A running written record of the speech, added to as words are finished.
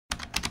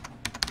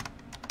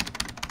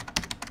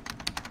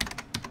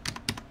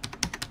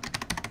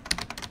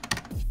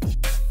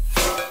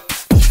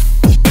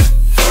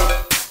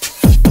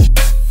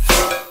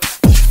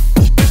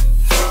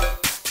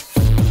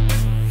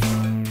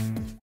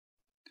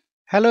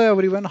Hello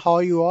everyone, how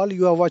are you all?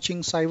 You are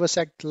watching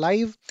Cybersec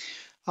live.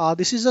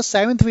 This is the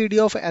seventh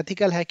video of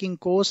ethical hacking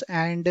course,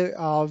 and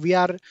we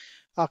are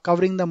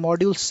covering the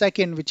module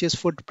second, which is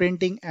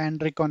footprinting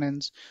and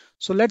reconnaissance.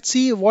 So let's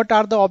see what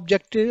are the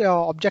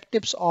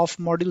objectives of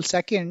module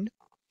second.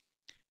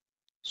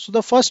 So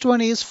the first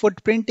one is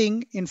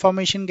footprinting,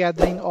 information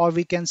gathering, or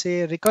we can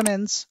say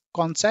reconnaissance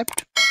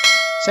concept.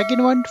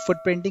 Second one,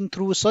 footprinting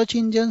through search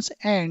engines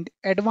and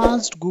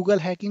advanced Google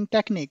hacking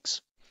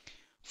techniques.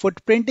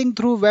 Footprinting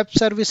through web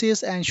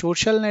services and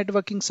social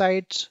networking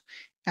sites,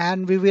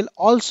 and we will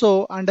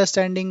also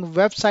understanding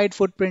website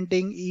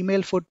footprinting,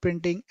 email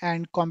footprinting,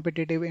 and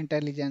competitive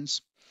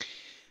intelligence.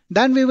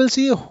 Then we will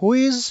see who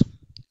is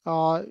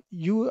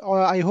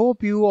I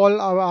hope you all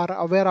are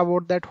aware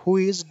about that who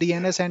is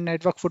DNS and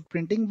network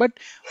footprinting, but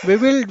we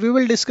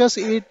will discuss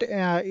it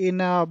in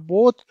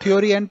both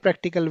theory and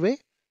practical way.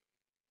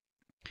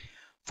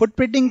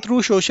 Footprinting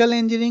through social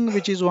engineering,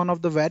 which is one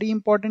of the very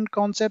important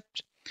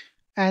concepts,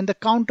 and the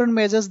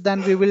countermeasures.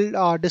 Then we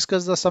will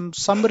discuss some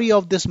summary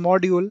of this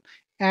module,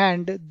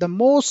 and the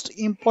most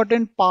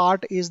important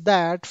part is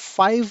that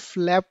 5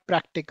 lab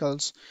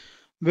practicals.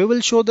 We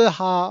will show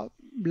the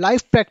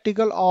live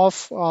practical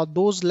of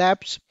those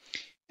labs,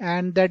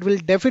 and that will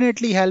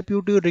definitely help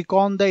you to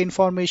recon the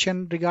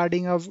information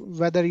regarding of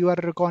whether you are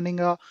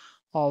reconning a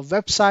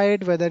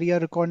website, whether you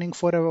are reconning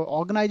for an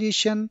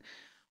organization,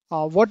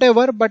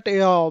 whatever, but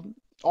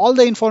all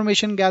the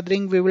information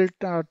gathering we will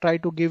try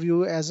to give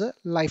you as a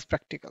live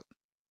practical.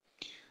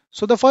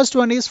 So the first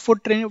one is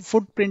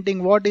footprinting.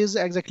 What is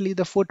exactly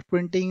the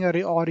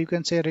footprinting, or you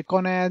can say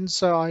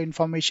reconnaissance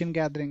information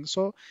gathering?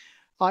 So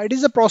it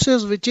is a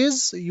process which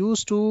is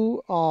used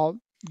to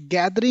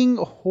gathering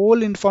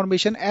whole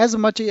information, as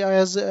much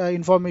as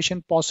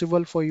information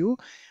possible for you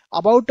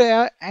about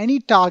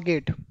any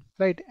target,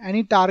 right?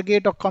 Any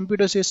target or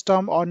computer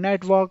system or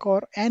network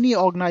or any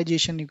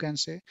organization, you can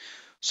say.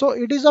 So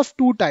it is of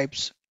two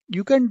types.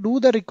 You can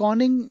do the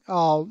reconning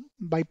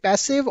by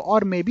passive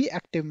or maybe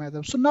active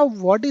method. So now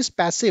what is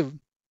passive?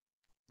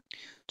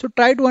 So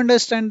try to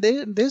understand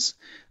this,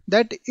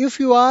 that if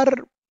you are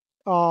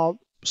uh,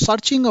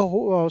 searching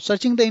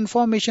the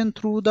information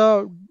through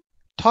the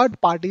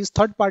third parties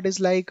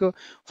like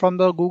from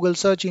the Google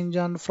search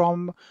engine,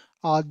 from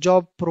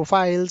job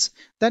profiles,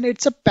 then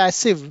it's a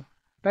passive,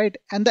 right?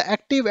 And the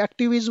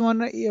active is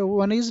one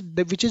is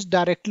which is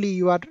directly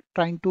you are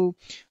trying to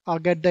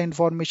get the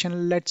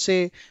information. Let's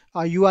say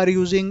you are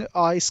using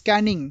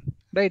scanning,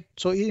 right?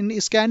 So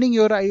in scanning,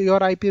 your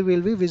IP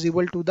will be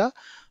visible to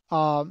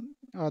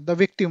the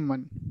victim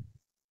one.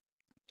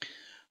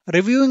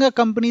 Reviewing a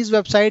company's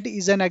website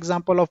is an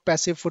example of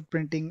passive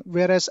footprinting,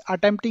 whereas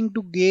attempting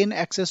to gain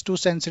access to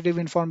sensitive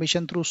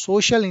information through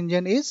social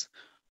engine is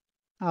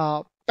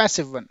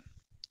passive one.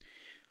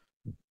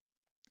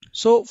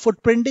 So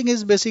footprinting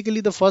is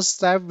basically the first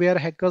step where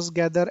hackers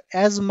gather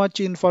as much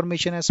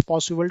information as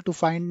possible to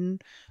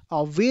find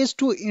ways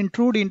to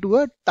intrude into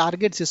a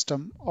target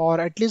system,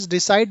 or at least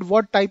decide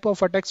what type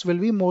of attacks will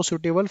be more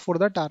suitable for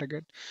the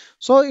target.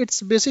 So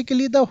it's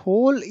basically the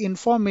whole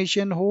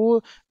information,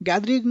 whole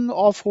gathering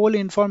of whole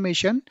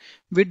information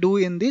we do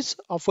in this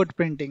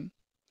footprinting.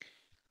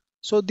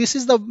 So this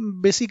is the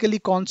basically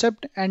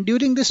concept, and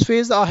during this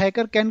phase a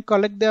hacker can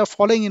collect the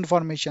following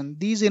information,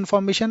 these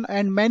information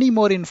and many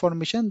more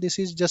information. This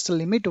is just a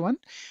limit one,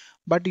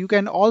 but you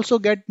can also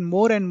get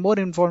more and more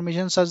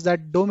information such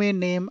that domain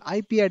name,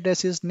 IP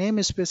addresses,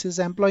 namespaces,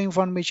 employee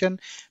information,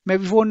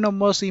 maybe phone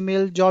numbers,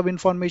 email, job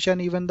information,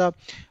 even the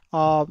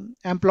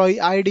employee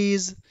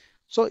IDs.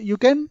 So you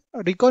can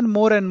recon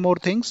more and more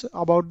things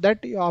about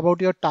that, about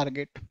your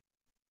target.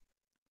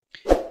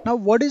 Now,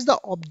 what is the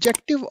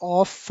objective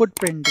of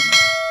footprinting?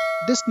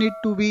 This need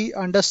to be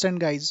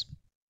understand, guys.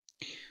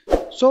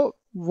 So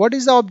what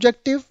is the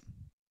objective?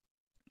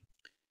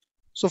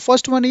 So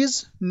first one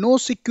is no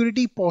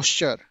security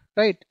posture,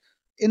 right?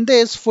 In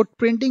this,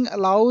 footprinting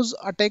allows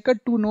attacker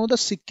to know the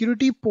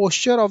security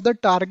posture of the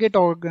target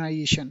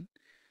organization.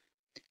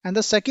 And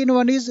the second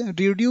one is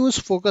reduce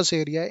focus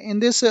area.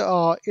 In this,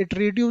 it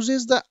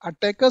reduces the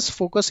attacker's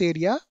focus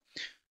area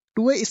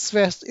to a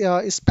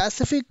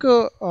specific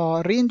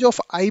range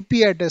of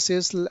IP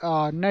addresses,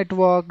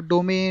 network,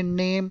 domain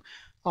name,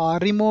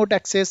 remote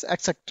access,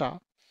 etc.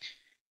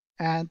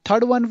 And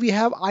third one, we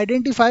have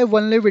identify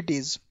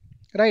vulnerabilities,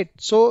 right?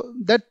 So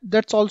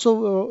that's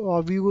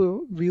also we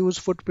use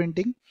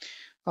footprinting.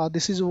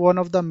 This is one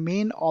of the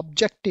main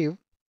objective,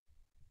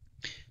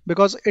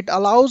 because it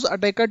allows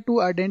attacker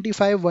to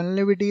identify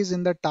vulnerabilities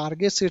in the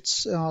target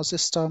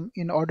system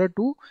in order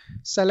to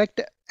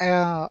select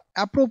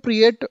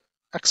appropriate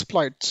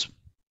exploits.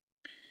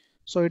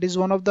 So it is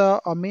one of the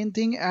main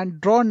thing.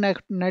 And draw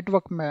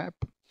network map.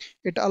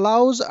 It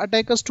allows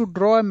attackers to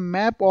draw a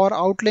map or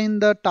outline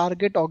the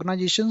target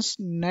organization's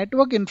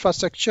network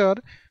infrastructure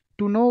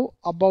to know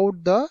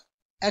about the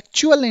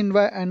actual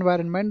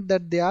environment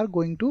that they are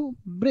going to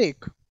break.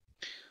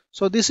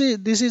 So this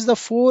is the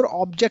 4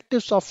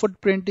 objectives of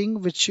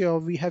footprinting which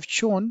we have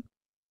shown.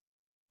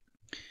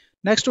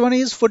 Next one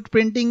is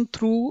footprinting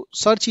through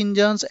search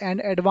engines and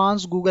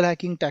advanced Google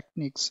hacking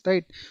techniques,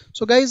 right?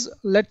 So guys,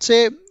 let's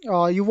say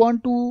you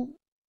want to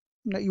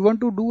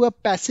do a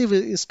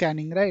passive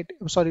scanning, right?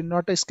 Sorry,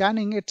 not a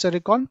scanning, it's a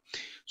recon.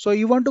 So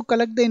you want to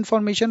collect the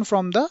information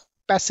from the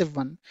passive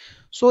one.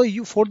 So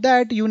you, for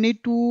that you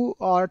need to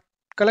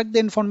collect the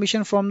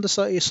information from the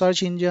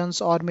search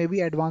engines or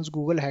maybe advanced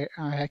Google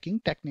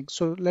hacking techniques.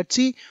 So let's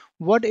see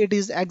what it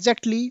is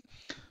exactly.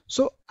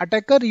 So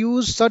attacker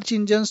use search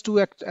engines to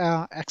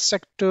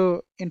extract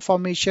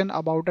information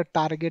about a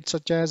target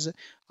such as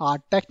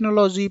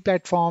technology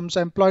platforms,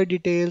 employee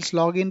details,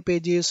 login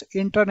pages,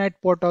 internet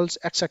portals,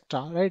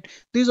 etc. Right?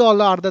 These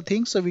all are the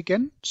things so we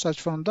can search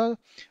from the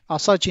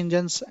search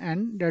engines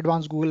and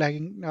advanced Google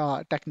hacking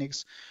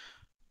techniques.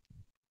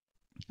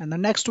 And the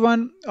next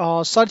one,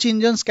 search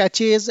engines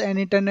caches and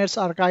internet's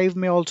archive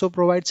may also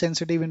provide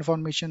sensitive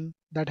information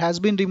that has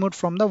been removed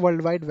from the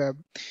World Wide Web.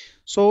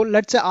 So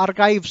let's say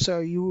archives,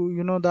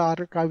 you know the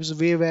archives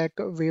way back.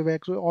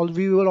 So all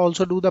we will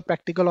also do the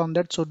practical on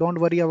that. So don't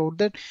worry about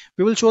that.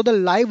 We will show the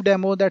live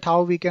demo that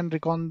how we can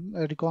recon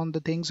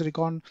the things,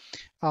 recon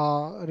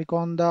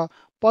the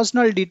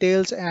personal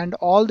details and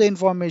all the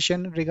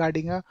information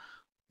regarding a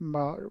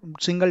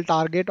single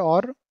target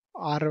or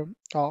our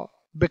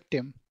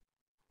victim.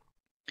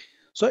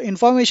 So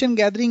information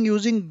gathering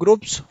using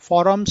groups,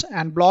 forums,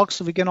 and blogs.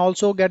 We can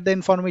also get the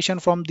information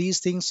from these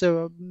things.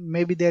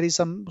 Maybe there is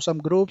some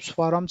groups,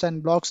 forums,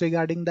 and blogs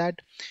regarding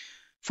that.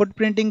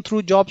 Footprinting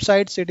through job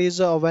sites. It is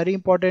very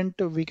important.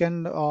 We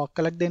can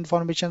collect the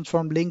information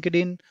from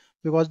LinkedIn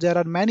because there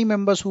are many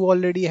members who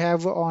already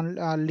have on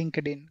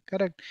LinkedIn.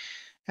 Correct.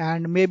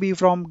 And maybe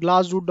from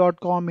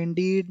Glassdoor.com,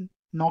 Indeed,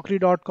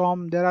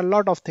 Naukri.com. There are a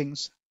lot of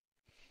things.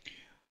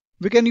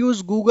 We can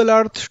use Google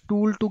Earth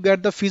tool to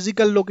get the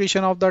physical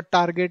location of the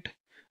target.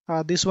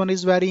 This one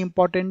is very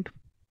important.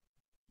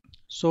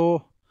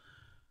 So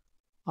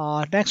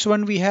next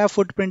one we have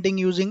footprinting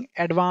using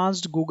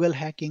advanced Google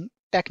hacking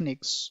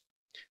techniques.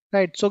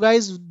 Right. So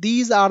guys,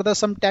 these are the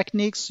some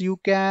techniques you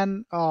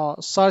can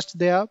search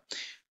there.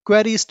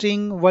 Query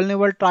string,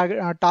 vulnerable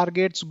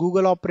targets,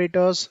 Google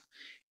operators,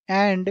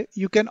 and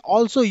you can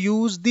also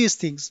use these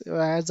things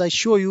as I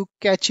show you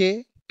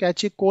cache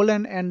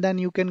colon, and then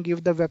you can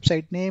give the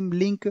website name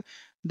link,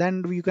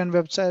 then you can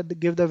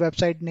give the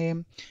website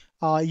name,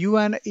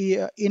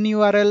 in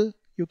URL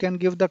you can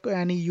give the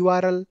any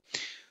URL.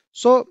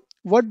 So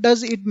what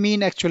does it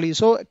mean actually?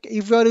 So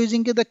if you are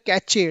using the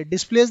cache,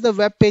 displays the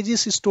web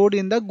pages stored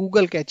in the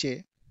Google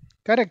cache,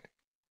 correct?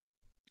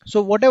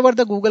 So whatever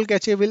the Google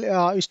cache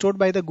will stored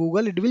by the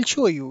Google, it will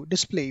show you,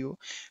 display you.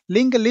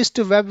 Link list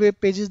web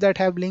pages that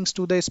have links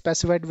to the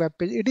specified web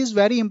page. It is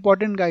very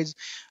important, guys.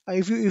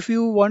 If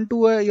you want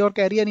to your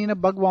career in a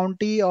bug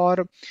bounty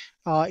or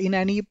in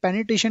any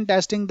penetration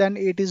testing, then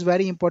it is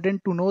very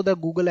important to know the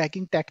Google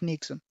hacking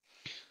techniques.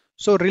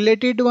 So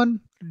related one,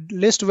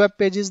 list web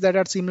pages that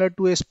are similar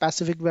to a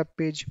specific web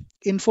page.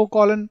 Info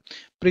column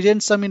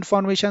presents some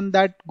information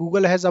that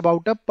Google has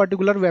about a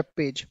particular web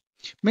page.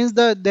 Means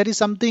there is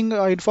something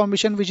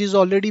information which is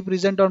already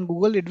present on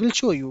Google, it will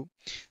show you.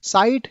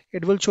 Site,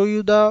 it will show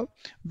you the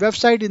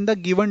website in the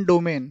given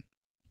domain.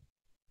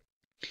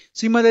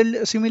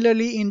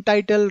 Similarly in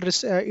title,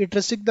 it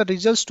restricts the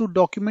results to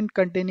document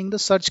containing the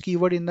search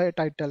keyword in the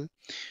title.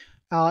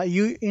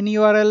 You in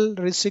URL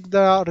restrict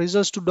the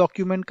results to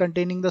document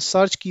containing the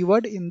search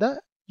keyword in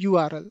the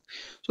URL.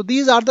 So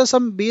these are the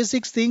some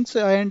basics things,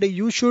 and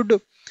you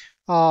should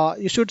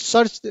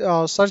search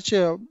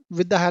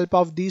with the help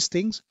of these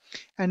things.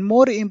 And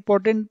more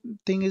important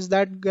thing is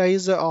that,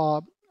 guys,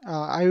 I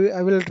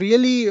will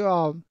really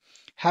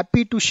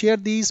happy to share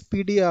these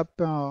PDF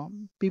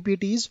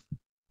PPTs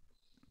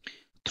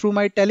through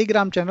my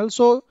Telegram channel.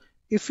 So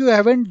if you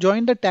haven't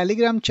joined the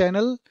Telegram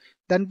channel,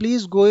 then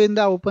please go in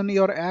the open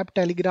your app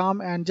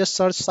Telegram and just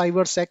search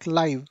Cybersec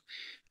Live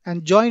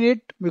and join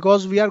it,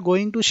 because we are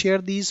going to share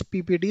these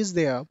PPTs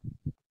there.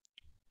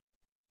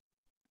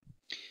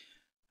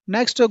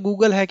 Next,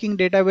 Google hacking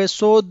database.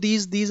 So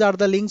these are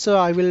the links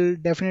I will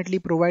definitely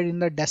provide in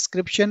the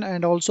description,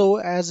 and also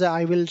as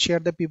I will share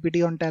the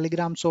PPT on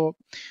Telegram, so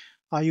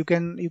you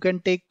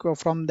can take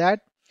from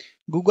that.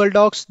 Google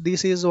Docs,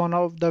 this is one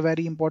of the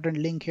very important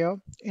link here.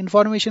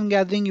 Information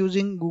gathering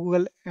using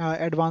Google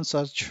advanced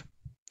search.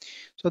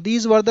 So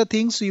these were the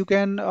things you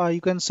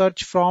can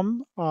search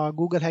from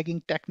Google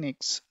hacking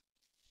techniques.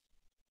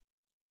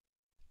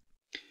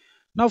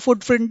 Now,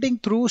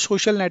 footprinting through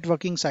social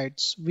networking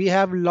sites. We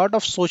have a lot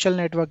of social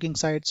networking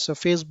sites, so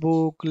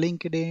Facebook,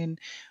 LinkedIn,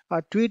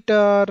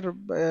 Twitter.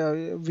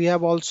 We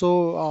have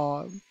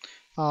also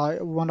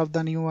one of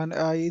the new one,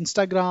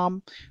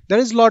 Instagram. There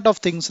is a lot of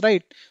things,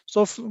 right?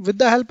 So with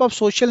the help of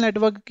social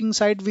networking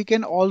site, we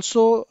can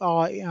also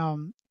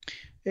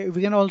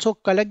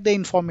collect the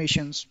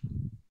informations.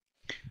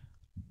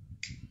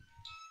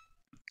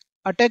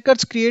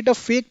 Attackers create a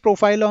fake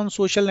profile on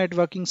social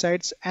networking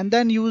sites and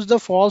then use the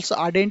false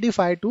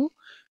identifier to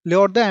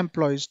lure the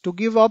employees to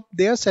give up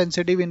their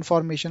sensitive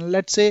information.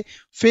 Let's say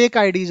fake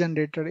ID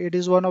generator. It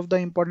is one of the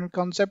important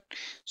concept.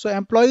 So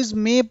employees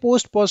may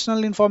post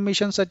personal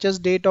information such as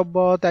date of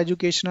birth,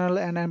 educational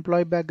and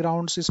employee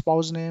backgrounds,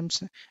 spouse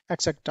names,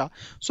 etc.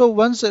 So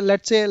once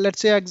let's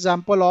say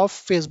example of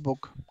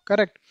Facebook,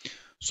 correct?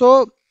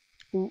 So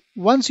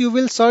once you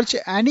will search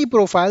any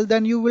profile,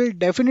 then you will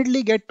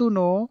definitely get to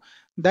know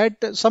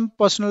that some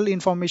personal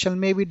information,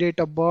 maybe date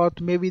of birth,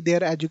 maybe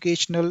their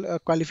educational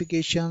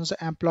qualifications,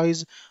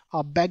 employees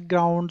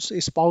backgrounds,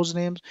 spouse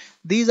names.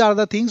 These are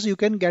the things you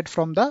can get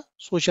from the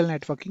social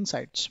networking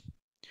sites.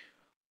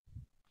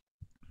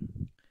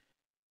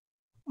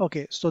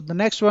 Okay, so the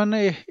next one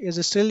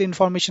is still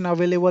information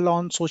available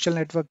on social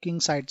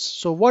networking sites.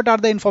 So what are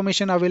the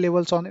information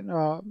available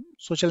on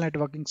social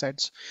networking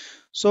sites?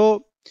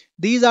 So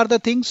these are the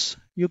things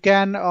you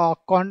can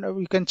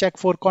you can check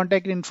for: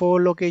 contact info,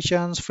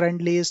 locations,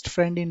 friend list,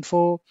 friend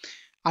info,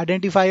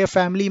 identify a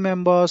family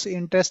members,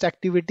 interest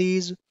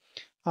activities.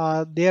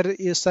 There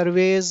is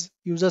surveys,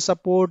 user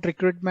support,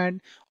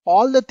 recruitment.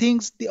 All the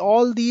things,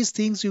 all these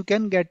things you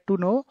can get to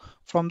know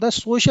from the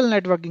social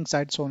networking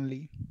sites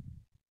only.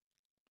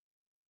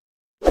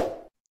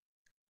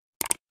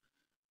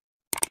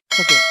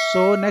 Okay,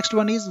 so next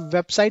one is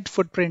website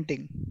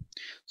footprinting.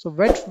 So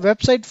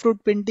website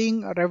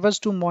footprinting refers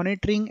to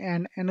monitoring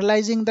and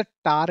analyzing the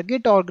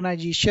target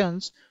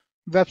organization's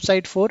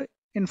website for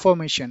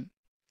information.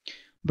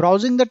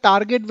 Browsing the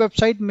target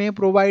website may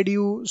provide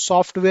you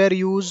software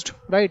used,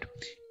 right?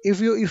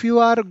 If you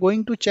are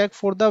going to check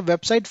for the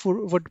website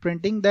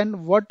footprinting,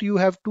 then what you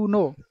have to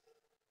know,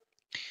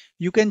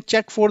 you can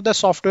check for the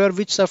software,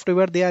 which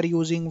software they are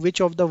using,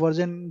 which of the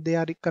version they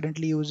are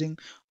currently using,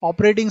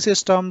 operating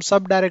system,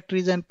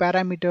 subdirectories and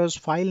parameters,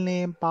 file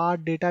name,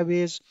 path,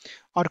 database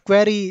or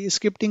query,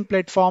 scripting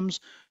platforms,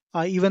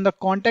 even the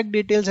contact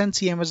details and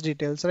CMS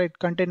details, right?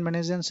 Content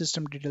management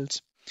system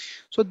details.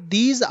 So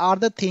these are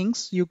the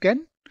things you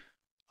can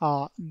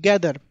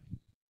gather.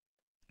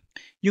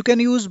 You can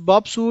use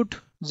Bubsuit,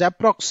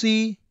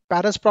 Zapproxy,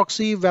 Paris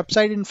Proxy,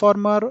 Website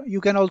Informer.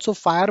 You can also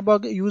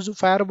use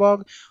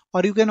Firebug,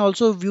 or you can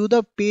also view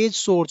the page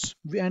source,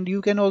 and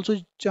you can also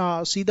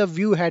see the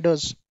view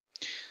headers.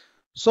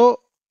 So,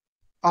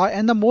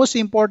 and the most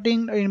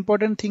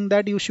important thing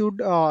that you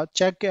should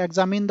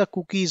examine the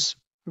cookies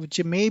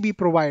which may be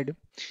provided.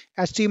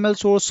 HTML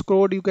source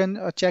code, you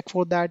can check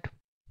for that.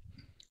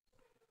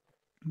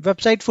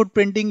 Website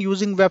footprinting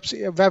using web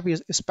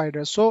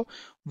spiders. So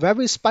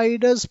web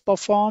spiders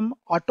perform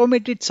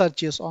automated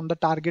searches on the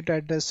target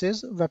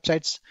addresses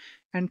websites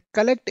and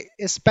collect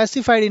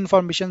specified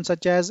information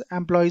such as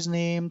employees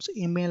names,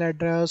 email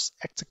address,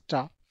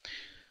 etc.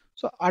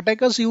 So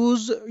attackers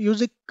use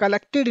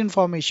collected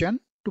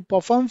information to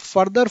perform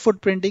further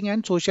footprinting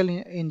and social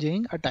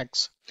engineering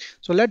attacks.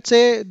 So let's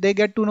say they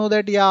get to know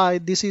that, yeah,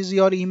 this is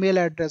your email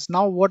address.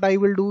 Now what I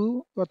will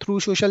do through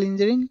social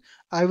engineering,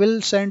 I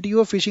will send you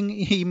a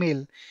phishing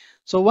email.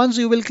 So once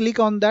you will click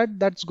on that,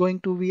 that's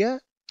going to be a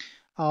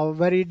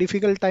very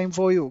difficult time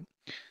for you.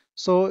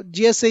 So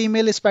GSA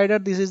email spider,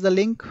 this is the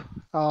link.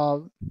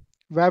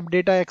 Web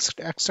data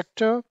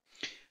extractor.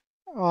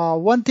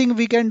 One thing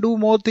we can do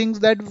more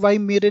things, that by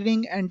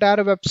mirroring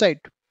entire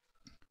website.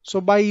 So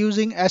by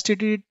using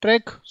http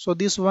track, so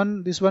this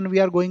one we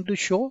are going to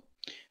show,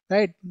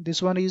 right?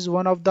 This one is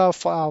one of the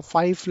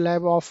 5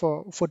 lab of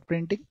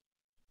footprinting.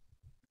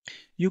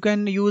 You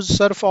can use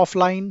surf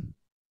offline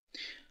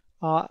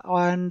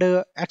and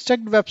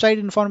extract website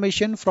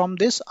information from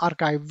this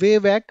archive, way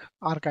back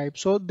archive.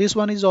 So this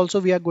one is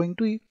also we are going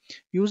to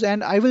use,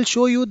 and I will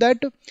show you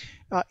that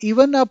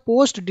even a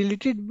post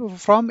deleted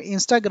from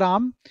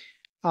Instagram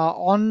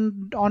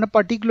on a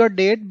particular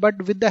date,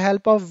 but with the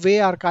help of way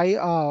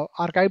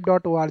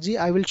archive.org,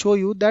 I will show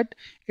you that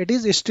it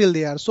is still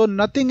there. So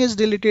nothing is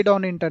deleted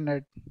on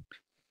internet.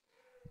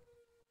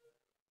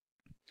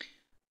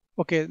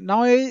 Okay,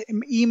 now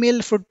email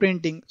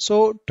footprinting.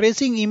 So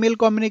tracing email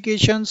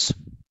communications,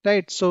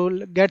 right? So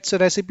gets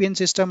recipient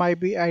system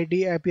IP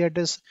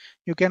address.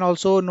 You can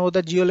also know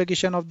the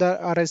geolocation of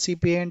the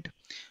recipient,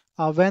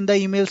 when the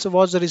emails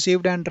was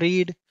received and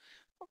read.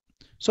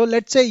 So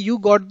let's say you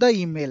got the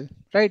email,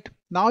 right?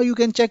 Now you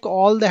can check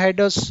all the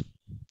headers,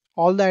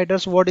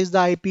 what is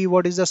the IP,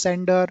 what is the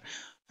sender,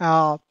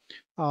 uh,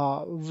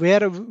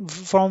 where,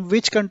 from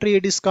which country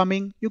it is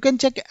coming. You can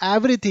check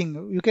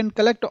everything. You can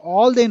collect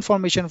all the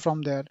information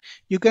from there.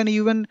 You can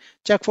even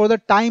check for the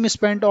time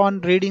spent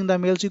on reading the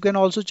mails. You can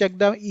also check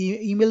the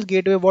email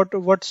gateway,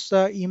 what's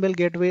the email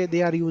gateway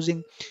they are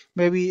using.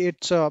 Maybe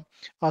it's a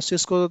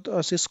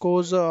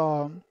Cisco's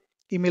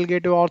email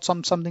gateway or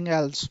something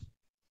else.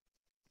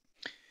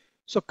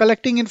 So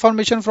collecting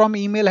information from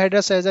email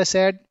headers, as I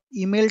said,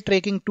 email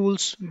tracking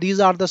tools. These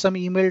are the some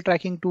email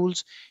tracking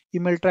tools: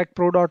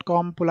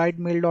 emailtrackpro.com,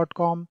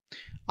 politemail.com,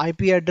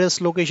 IP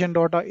address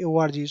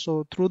location.org.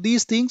 So through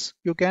these things,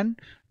 you can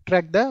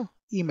track the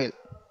email.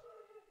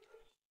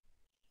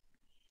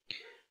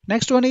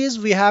 Next one is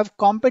we have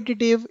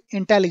competitive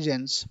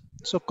intelligence.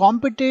 So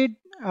competitive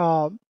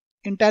uh,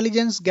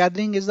 intelligence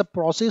gathering is the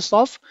process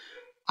of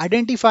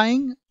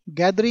identifying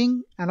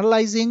gathering,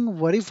 analyzing,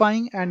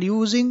 verifying, and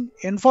using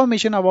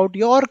information about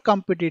your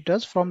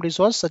competitors from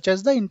resources such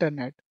as the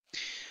internet.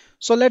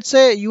 So let's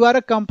say you are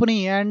a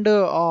company and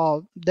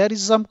there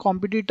is some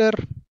competitor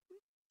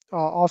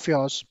of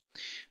yours,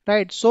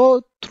 right?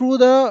 So through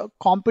the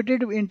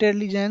competitive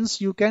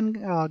intelligence, you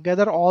can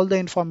gather all the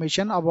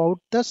information about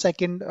the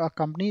second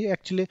company,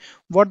 actually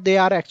what they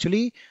are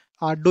actually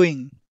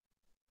doing.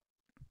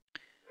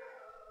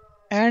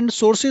 And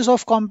sources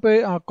of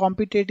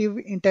competitive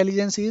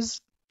intelligence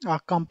is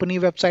company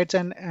websites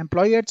and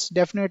employers,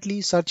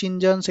 definitely search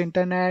engines,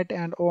 internet,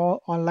 and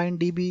online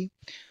DB,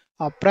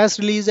 press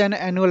release, and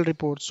annual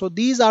reports. So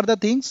these are the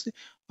things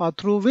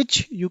through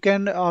which you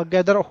can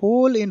gather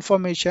whole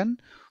information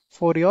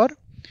for your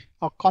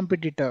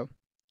competitor.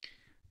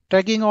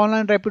 Tracking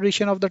online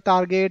reputation of the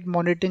target,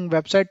 monitoring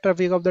website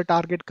traffic of the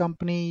target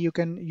company. You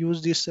can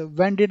use this.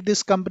 When did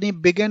this company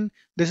begin?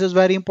 This is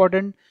very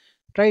important,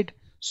 right?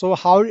 So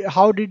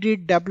how did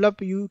it develop?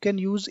 You can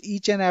use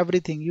each and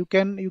everything. You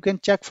can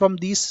check from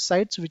these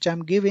sites which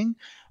I'm giving.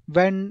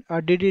 When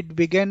did it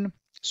begin?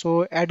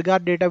 So Edgar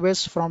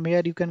database, from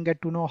here you can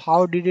get to know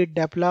how did it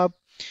develop,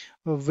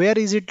 where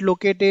is it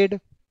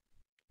located,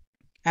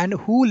 and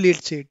who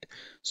leads it.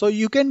 So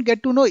you can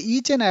get to know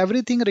each and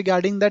everything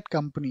regarding that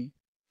company.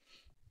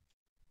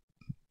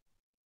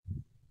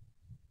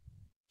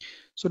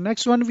 So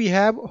next one we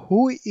have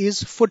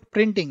WHOIS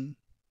footprinting.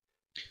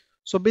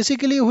 So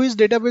basically WHOIS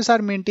database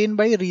are maintained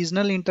by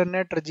regional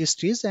internet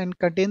registries and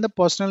contain the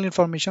personal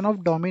information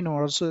of domain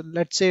owners. So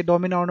let's say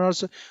domain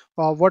owners,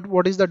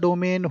 what is the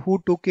domain,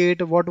 who took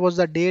it, what was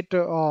the date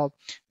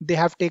they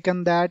have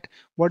taken that,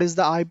 what is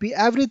the IP,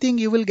 everything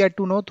you will get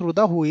to know through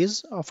the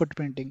WHOIS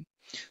footprinting.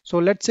 So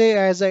let's say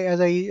as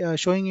I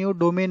showing you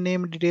domain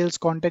name details,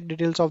 contact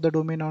details of the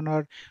domain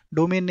owner,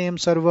 domain name,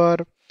 server,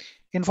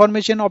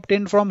 information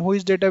obtained from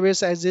WHOIS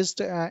database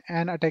assist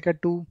an attacker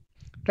to,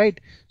 right?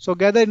 So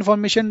gather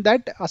information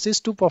that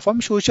assist to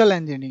perform social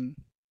engineering.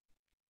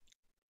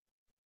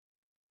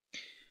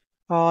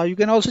 You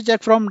can also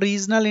check from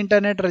regional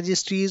internet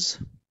registries,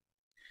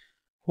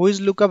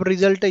 WHOIS lookup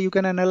result, you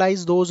can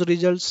analyze those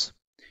results.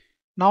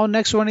 Now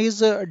next one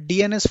is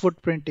DNS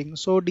footprinting.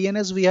 So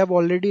DNS we have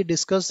already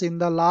discussed in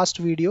the last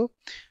video.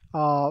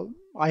 uh,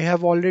 I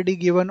have already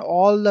given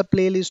all the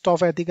playlist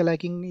of ethical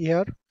hacking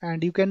here,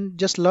 and you can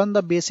just learn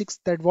the basics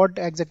that what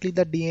exactly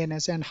the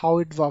DNS and how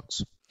it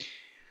works.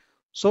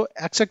 So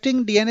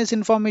extracting DNS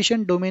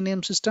information, domain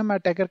name system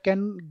attacker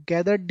can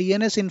gather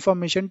DNS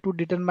information to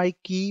determine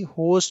key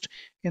host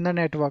in the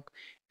network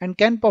and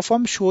can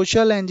perform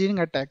social engineering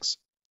attacks.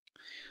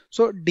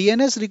 So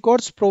DNS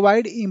records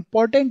provide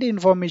important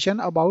information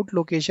about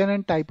location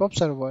and type of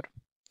server.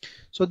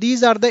 So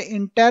these are the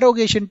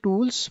interrogation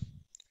tools,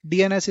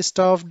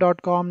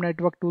 dnsstuff.com,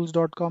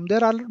 networktools.com.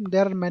 There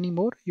are many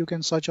more. You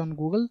can search on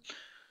Google,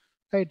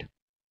 right?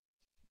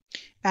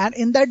 And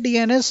in that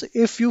DNS,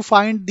 if you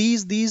find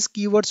these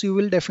keywords, you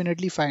will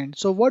definitely find.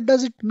 So what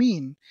does it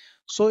mean?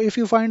 So if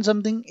you find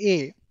something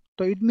A,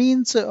 so it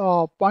means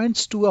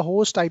points to a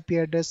host IP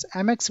address.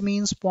 MX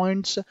means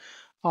points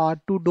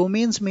to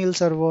domain's mail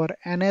server.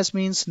 NS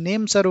means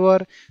name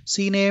server.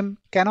 CNAME,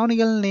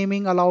 canonical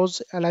naming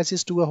allows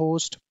aliases to a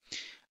host.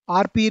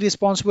 RP,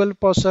 responsible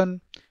person.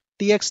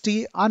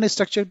 TXT,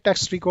 unstructured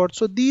text record.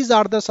 So these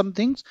are the some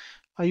things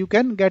you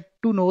can get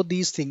to know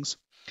these things.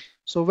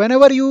 So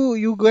whenever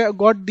you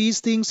got these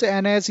things,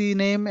 NS,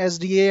 name,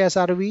 SDA,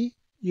 SRV,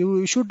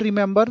 you should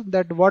remember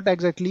that what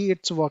exactly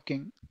it's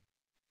working.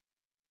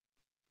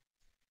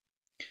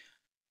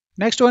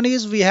 Next one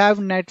is we have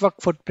network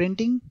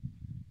footprinting.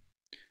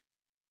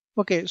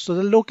 Okay, so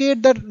the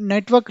locate the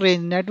network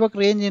range. Network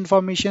range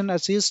information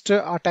assist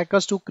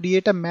attackers to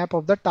create a map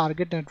of the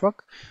target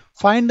network.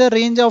 Find the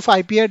range of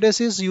IP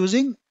addresses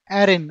using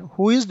ARIN,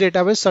 WHOIS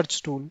database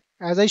search tool,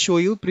 as I show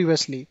you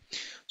previously.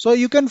 So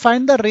you can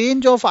find the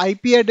range of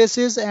IP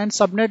addresses and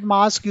subnet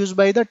mask used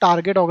by the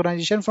target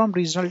organization from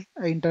regional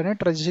internet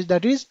registry,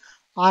 that is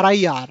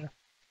RIR.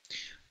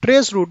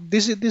 Trace route,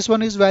 this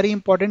one is very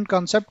important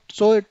concept.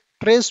 So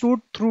trace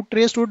route, through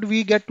trace route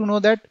we get to know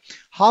that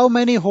how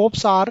many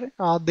hops are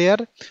there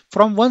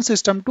from one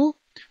system to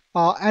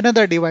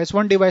another device,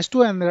 one device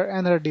to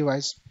another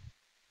device.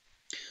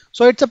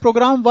 So it's a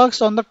program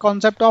works on the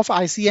concept of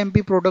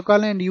ICMP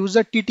protocol and use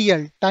the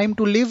TTL, time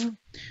to live,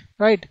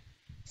 right,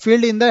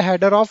 field in the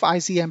header of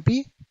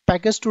ICMP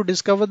package to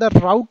discover the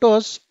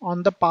routers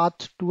on the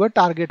path to a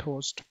target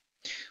host.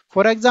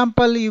 For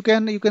example, you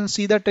can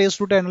see the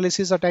traceroute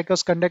analysis.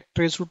 Attackers conduct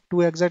traceroute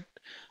to exact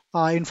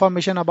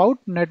information about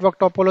network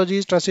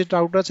topologies, trusted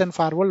routers, and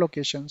firewall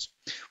locations.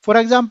 For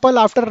example,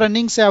 after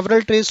running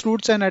several trace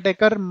routes, an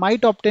attacker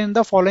might obtain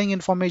the following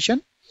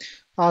information,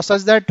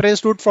 such that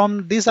trace route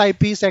from this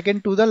IP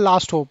second to the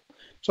last hop.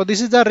 So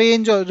this is the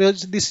range.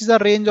 This is the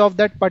range of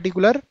that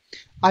particular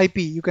IP,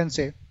 you can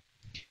say.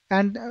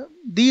 And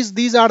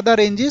these are the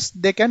ranges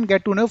they can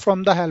get to know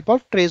from the help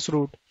of trace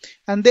route,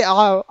 and they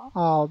are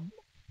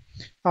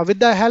with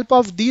the help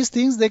of these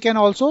things they can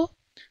also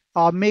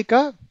make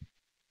a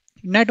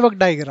network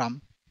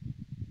diagram.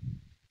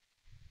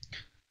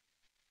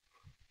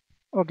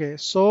 Okay,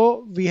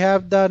 so we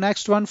have the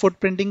next one,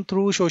 footprinting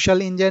through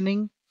social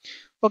engineering.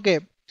 Okay,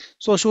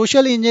 so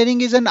social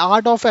engineering is an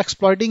art of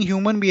exploiting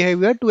human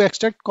behavior to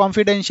extract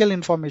confidential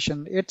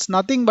information. It's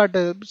nothing but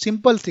a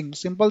simple thing.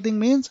 Simple thing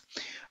means,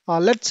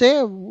 let's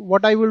say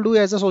what I will do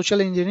as a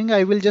social engineering,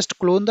 I will just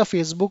clone the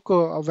Facebook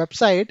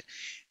website,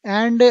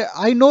 and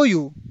I know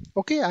you.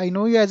 Okay, I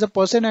know you as a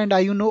person, and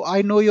I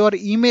know your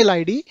email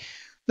ID.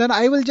 Then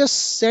I will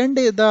just send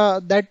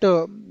that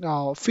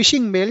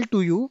phishing mail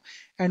to you,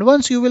 and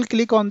once you will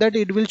click on that,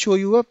 it will show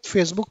you a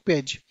Facebook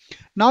page.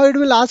 Now it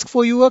will ask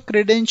for your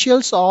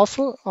credentials of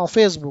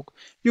Facebook.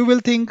 You will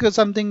think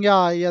something,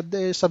 yeah,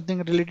 there is something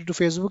related to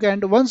Facebook,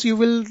 and once you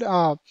will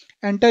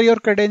enter your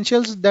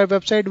credentials, the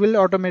website will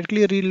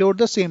automatically reload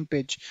the same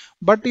page,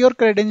 but your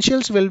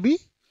credentials will be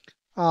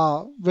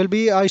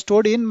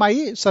stored in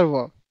my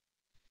server.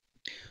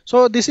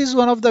 So this is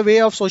one of the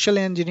way of social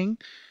engineering.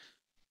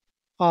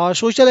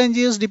 Social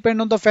engineers depend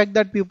on the fact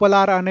that people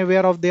are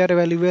unaware of their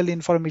valuable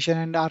information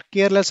and are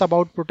careless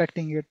about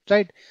protecting it,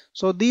 right?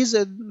 So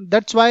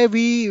that's why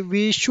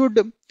we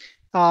should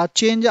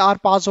change our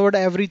password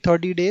every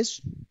 30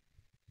 days.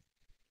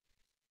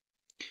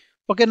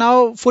 Okay,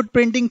 now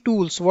footprinting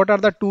tools. What are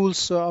the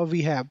tools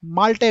we have?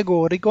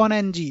 Maltego,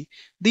 ReconNG.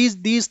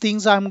 These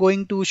things I'm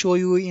going to show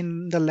you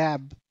in the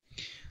lab.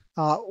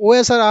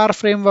 OSR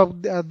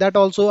framework, that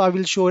also I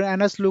will show.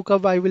 NS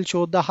lookup I will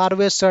show. The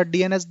harvester,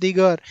 DNS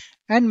digger,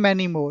 and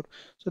many more.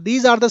 So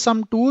these are the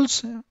some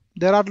tools.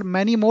 There are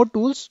many more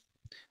tools,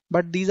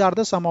 but these are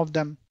the some of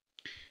them.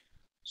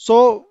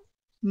 So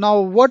now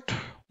what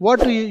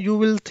you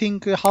will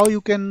think how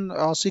you can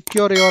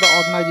secure your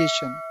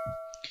organization.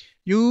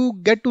 You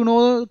get to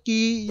know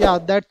ki, yeah,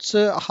 that's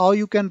how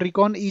you can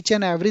recon each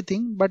and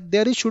everything, but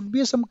should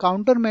be some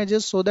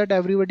countermeasures so that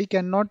everybody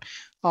cannot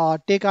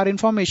take our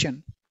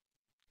information,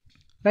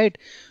 right?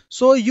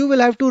 So you will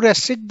have to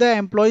restrict the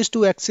employees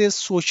to access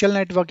social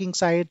networking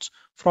sites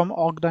from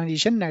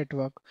organization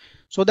network,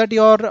 so that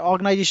your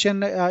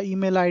organization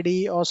email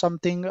ID or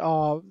something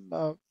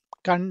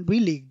can be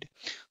leaked.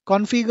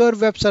 Configure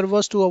web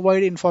servers to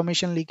avoid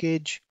information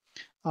leakage.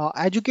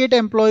 Educate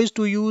employees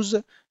to use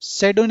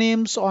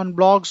pseudonyms on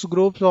blogs,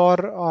 groups,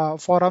 or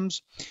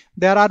forums.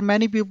 There are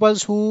many people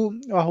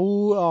who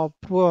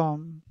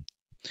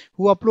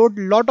upload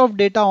lot of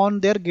data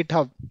on their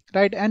GitHub,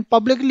 right? And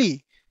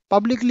publicly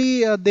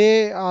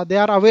they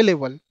are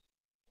available.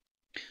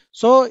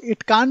 So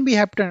it can't be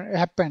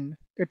happened.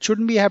 It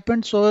shouldn't be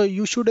happened. So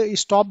you should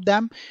stop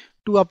them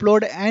to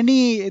upload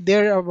any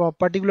their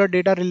particular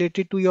data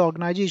related to your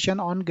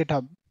organization on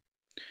GitHub.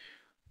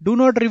 Do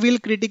not reveal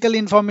critical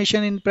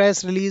information in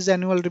press release,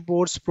 annual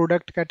reports,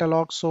 product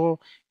catalogs. So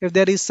if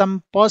there is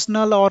some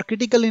personal or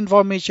critical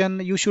information,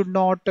 you should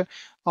not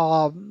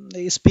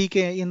speak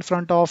in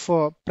front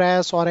of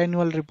press or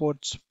annual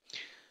reports.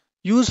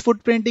 Use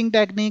footprinting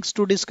techniques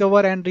to discover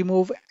and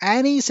remove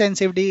any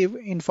sensitive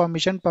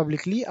information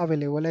publicly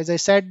available. As I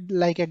said,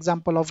 like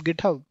example of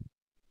GitHub.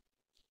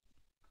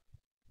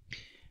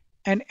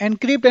 And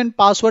encrypt and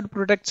password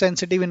protect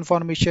sensitive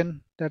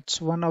information.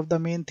 That's one of the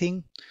main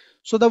thing.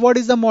 So what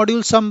is the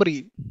module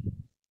summary?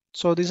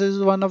 So this is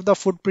one of the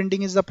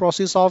footprinting is the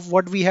process of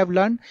what we have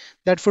learned,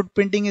 that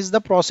footprinting is the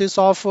process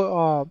of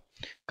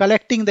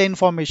collecting the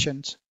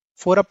informations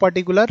for a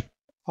particular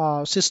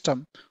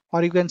system,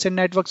 or you can say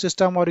network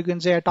system, or you can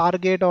say a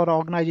target or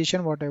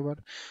organization, whatever.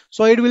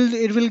 So it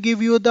will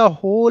give you the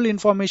whole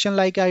information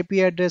like IP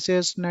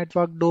addresses,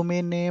 network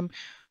domain name,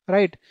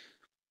 right?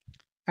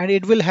 And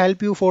it will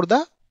help you for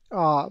the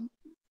uh,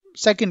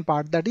 second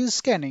part, that is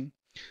scanning.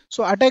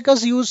 So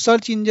attackers use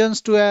search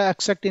engines to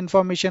extract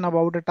information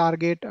about a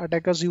target.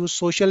 Attackers use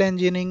social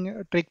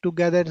engineering trick to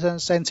gather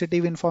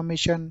sensitive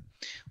information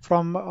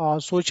from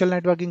social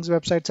networking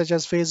websites such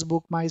as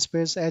Facebook,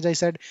 MySpace. As I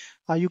said,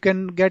 you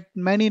can get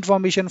many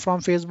information from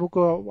Facebook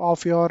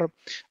of your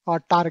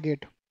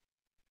target.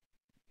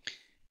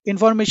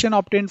 Information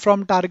obtained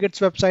from targets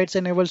websites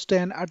enables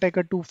an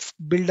attacker to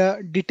build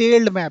a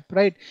detailed map,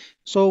 right?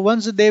 So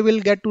once they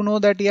will get to know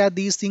that, yeah,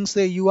 these things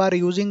that you are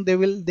using,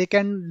 they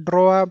can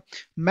draw a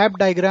map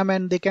diagram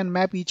and they can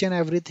map each and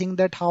everything,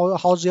 that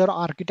how's your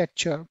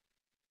architecture.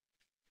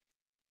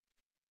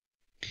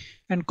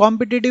 And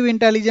competitive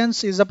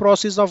intelligence is the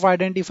process of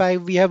identify.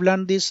 We have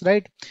learned this,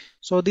 right?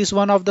 So this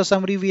one of the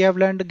summary we have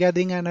learned: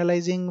 gathering,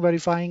 analyzing,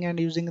 verifying, and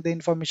using the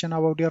information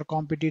about your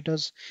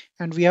competitors.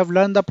 And we have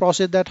learned the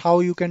process that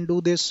how you can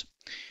do this.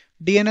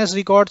 DNS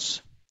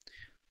records.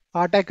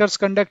 Attackers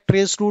conduct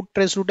traceroute.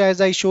 Traceroute, as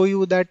I show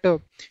you, that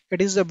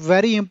it is a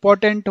very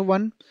important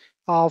one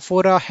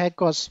for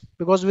hackers,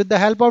 because with the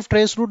help of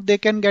traceroute they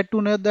can get to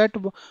know that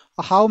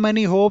how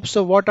many hops,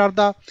 what are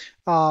the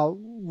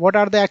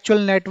actual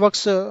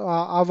networks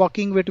are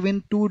working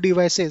between two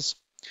devices,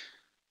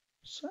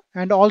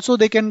 and also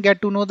they can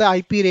get to know the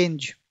IP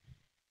range.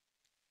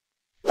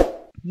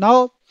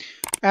 Now,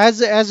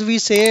 as we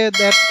say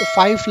that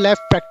 5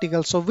 left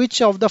practicals. So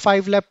which of the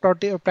 5 left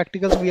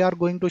practicals we are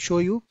going to show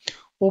you?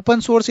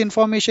 Open source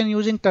information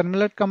using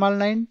terminal command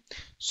line.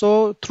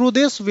 So through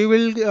this we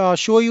will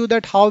show you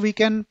that how we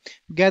can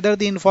gather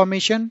the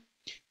information.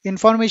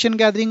 information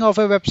gathering of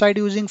a website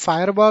using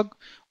Firebug,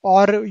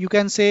 or you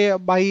can say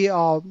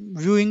by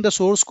viewing the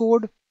source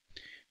code,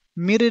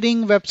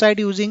 mirroring website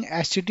using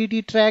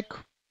HTTP track,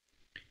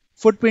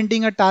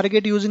 footprinting a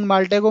target using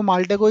Maltego.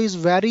 Maltego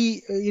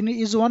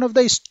is one of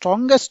the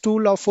strongest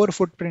tool for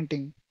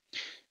footprinting.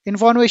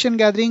 Information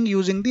gathering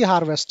using the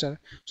harvester.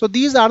 So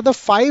these are the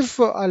 5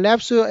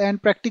 labs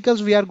and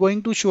practicals we are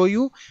going to show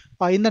you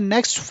in the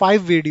next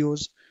 5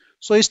 videos.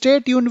 So stay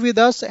tuned with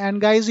us, and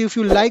guys, if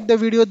you like the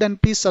video, then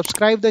please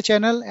subscribe the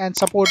channel and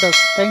support us.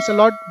 Thanks a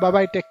lot. Bye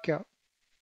bye. Take care.